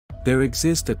There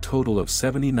exist a total of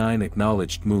 79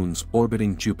 acknowledged moons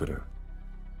orbiting Jupiter.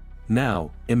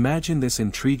 Now, imagine this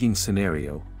intriguing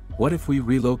scenario: what if we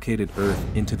relocated Earth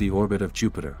into the orbit of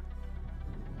Jupiter?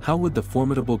 How would the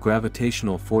formidable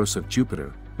gravitational force of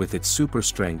Jupiter, with its super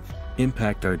strength,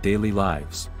 impact our daily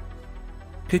lives?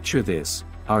 Picture this: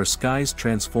 our skies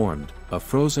transformed, a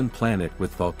frozen planet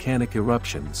with volcanic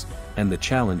eruptions, and the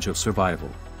challenge of survival.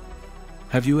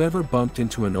 Have you ever bumped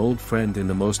into an old friend in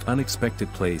the most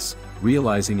unexpected place,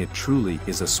 realizing it truly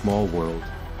is a small world?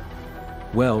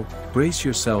 Well, brace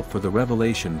yourself for the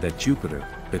revelation that Jupiter,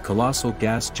 the colossal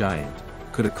gas giant,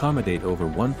 could accommodate over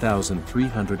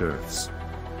 1,300 Earths.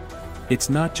 It's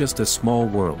not just a small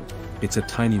world, it's a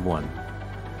tiny one.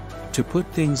 To put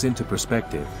things into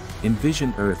perspective,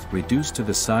 envision Earth reduced to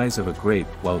the size of a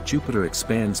grape while Jupiter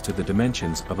expands to the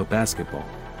dimensions of a basketball.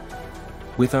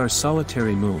 With our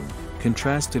solitary moon,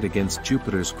 contrasted against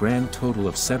Jupiter's grand total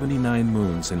of 79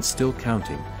 moons and still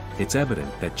counting, it's evident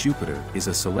that Jupiter is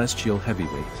a celestial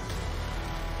heavyweight.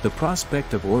 The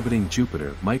prospect of orbiting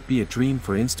Jupiter might be a dream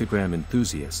for Instagram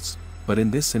enthusiasts, but in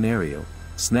this scenario,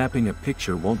 snapping a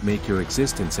picture won't make your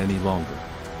existence any longer.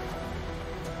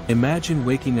 Imagine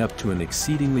waking up to an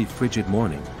exceedingly frigid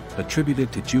morning,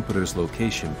 attributed to Jupiter's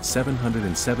location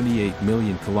 778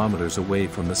 million kilometers away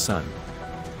from the Sun.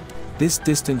 This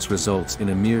distance results in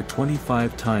a mere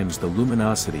 25 times the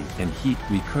luminosity and heat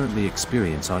we currently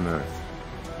experience on Earth.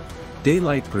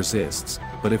 Daylight persists,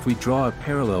 but if we draw a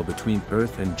parallel between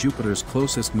Earth and Jupiter's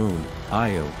closest moon,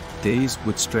 Io, days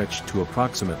would stretch to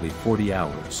approximately 40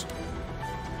 hours.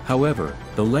 However,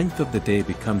 the length of the day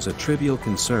becomes a trivial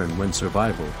concern when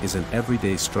survival is an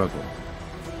everyday struggle.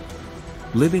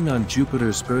 Living on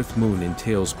Jupiter's Earth-Moon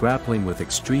entails grappling with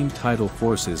extreme tidal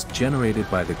forces generated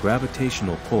by the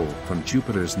gravitational pull from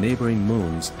Jupiter's neighboring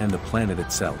moons and the planet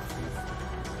itself.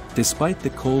 Despite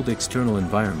the cold external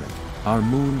environment, our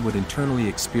moon would internally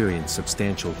experience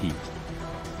substantial heat.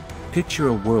 Picture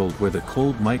a world where the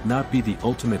cold might not be the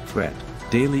ultimate threat.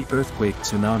 Daily earthquake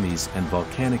tsunamis and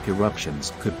volcanic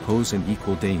eruptions could pose an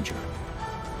equal danger.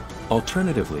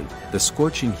 Alternatively, the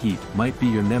scorching heat might be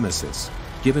your nemesis,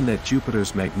 given that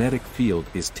Jupiter's magnetic field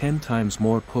is 10 times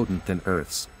more potent than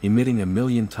Earth's, emitting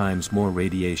 1,000,000 times more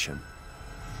radiation.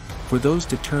 For those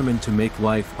determined to make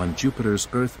life on Jupiter's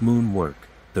Earth-Moon work,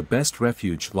 the best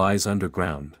refuge lies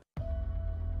underground.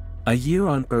 A year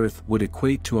on Earth would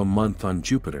equate to a month on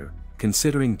Jupiter,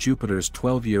 considering Jupiter's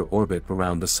 12-year orbit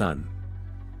around the Sun.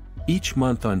 Each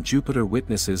month on Jupiter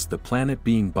witnesses the planet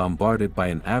being bombarded by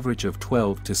an average of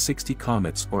 12 to 60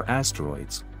 comets or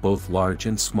asteroids, both large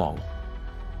and small.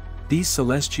 These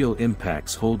celestial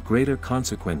impacts hold greater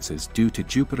consequences due to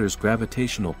Jupiter's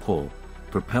gravitational pull,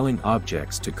 propelling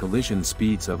objects to collision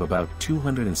speeds of about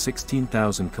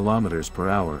 216,000 kilometers per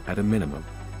hour at a minimum.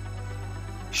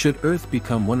 Should Earth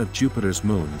become one of Jupiter's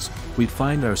moons, we'd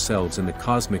find ourselves in the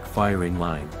cosmic firing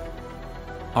line.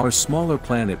 Our smaller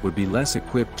planet would be less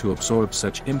equipped to absorb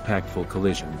such impactful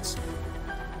collisions.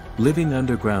 Living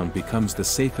underground becomes the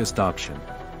safest option.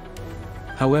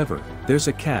 However, there's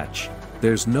a catch: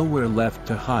 there's nowhere left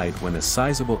to hide when a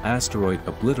sizable asteroid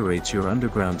obliterates your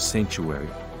underground sanctuary.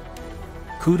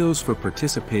 Kudos for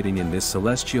participating in this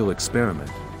celestial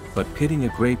experiment, but pitting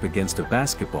a grape against a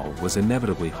basketball was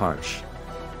inevitably harsh.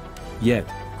 Yet,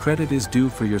 credit is due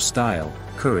for your style,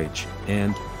 courage,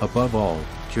 and, above all,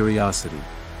 curiosity.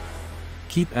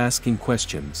 Keep asking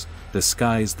questions, the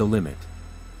sky's the limit.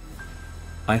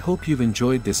 I hope you've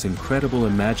enjoyed this incredible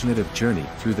imaginative journey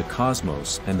through the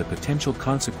cosmos and the potential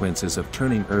consequences of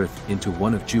turning Earth into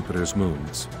one of Jupiter's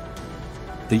moons.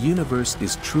 The universe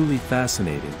is truly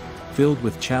fascinating, filled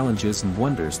with challenges and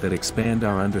wonders that expand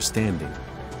our understanding.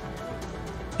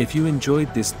 If you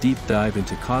enjoyed this deep dive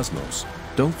into cosmos,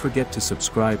 don't forget to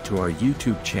subscribe to our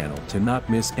YouTube channel to not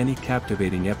miss any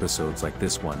captivating episodes like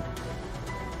this one.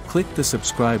 Click the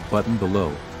subscribe button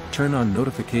below, turn on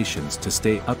notifications to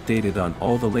stay updated on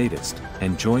all the latest,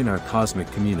 and join our cosmic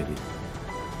community.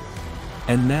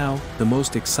 And now, the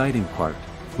most exciting part: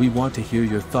 we want to hear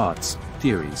your thoughts,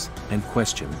 theories, and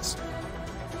questions.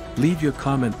 Leave your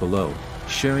comment below,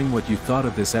 sharing what you thought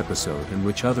of this episode and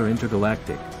which other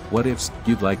intergalactic what-ifs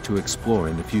you'd like to explore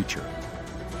in the future.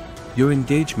 Your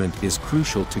engagement is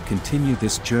crucial to continue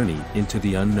this journey into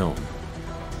the unknown.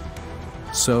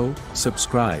 So,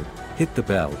 subscribe, hit the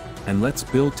bell, and let's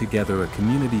build together a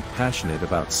community passionate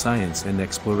about science and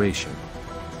exploration.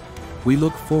 We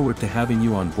look forward to having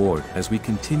you on board as we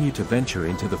continue to venture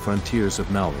into the frontiers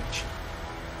of knowledge.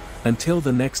 Until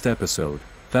the next episode,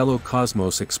 fellow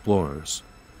cosmos explorers.